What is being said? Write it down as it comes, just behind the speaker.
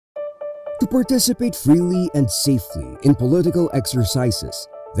to participate freely and safely in political exercises.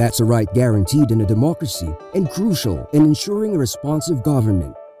 That's a right guaranteed in a democracy and crucial in ensuring a responsive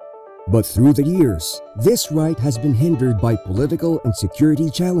government. But through the years, this right has been hindered by political and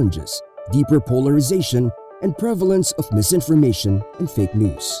security challenges, deeper polarization, and prevalence of misinformation and fake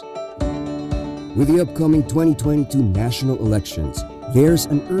news. With the upcoming 2022 national elections, there's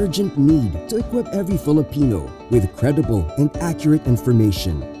an urgent need to equip every Filipino with credible and accurate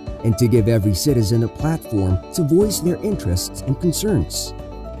information, and to give every citizen a platform to voice their interests and concerns.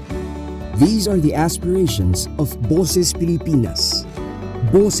 These are the aspirations of BOSES Pilipinas.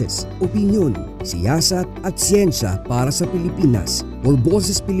 BOSES, Opinyon, Siyasat at Siyensya para sa Pilipinas, or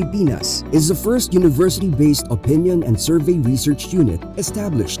BOSES Pilipinas, is the first university-based opinion and survey research unit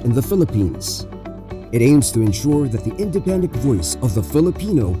established in the Philippines. It aims to ensure that the independent voice of the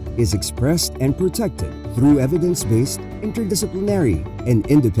Filipino is expressed and protected through evidence-based, interdisciplinary, and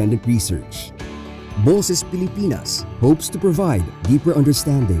independent research. BOSES Pilipinas hopes to provide deeper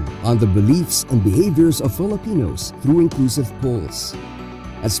understanding on the beliefs and behaviors of Filipinos through inclusive polls,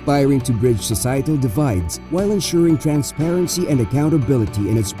 aspiring to bridge societal divides while ensuring transparency and accountability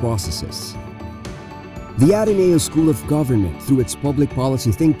in its processes. The Ateneo School of Government, through its public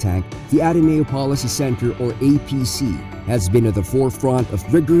policy think tank, the Ateneo Policy Center or APC, has been at the forefront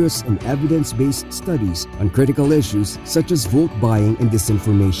of rigorous and evidence-based studies on critical issues such as vote buying and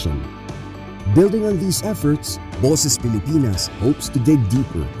disinformation. Building on these efforts, BOSES Pilipinas hopes to dig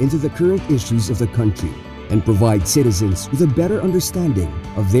deeper into the current issues of the country and provide citizens with a better understanding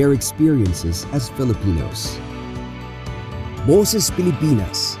of their experiences as Filipinos. BOSES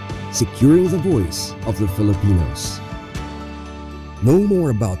Pilipinas, securing the voice of the Filipinos. Know more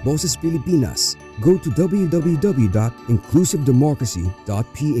about BOSES Pilipinas. Go to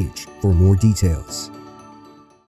www.inclusivedemocracy.ph for more details.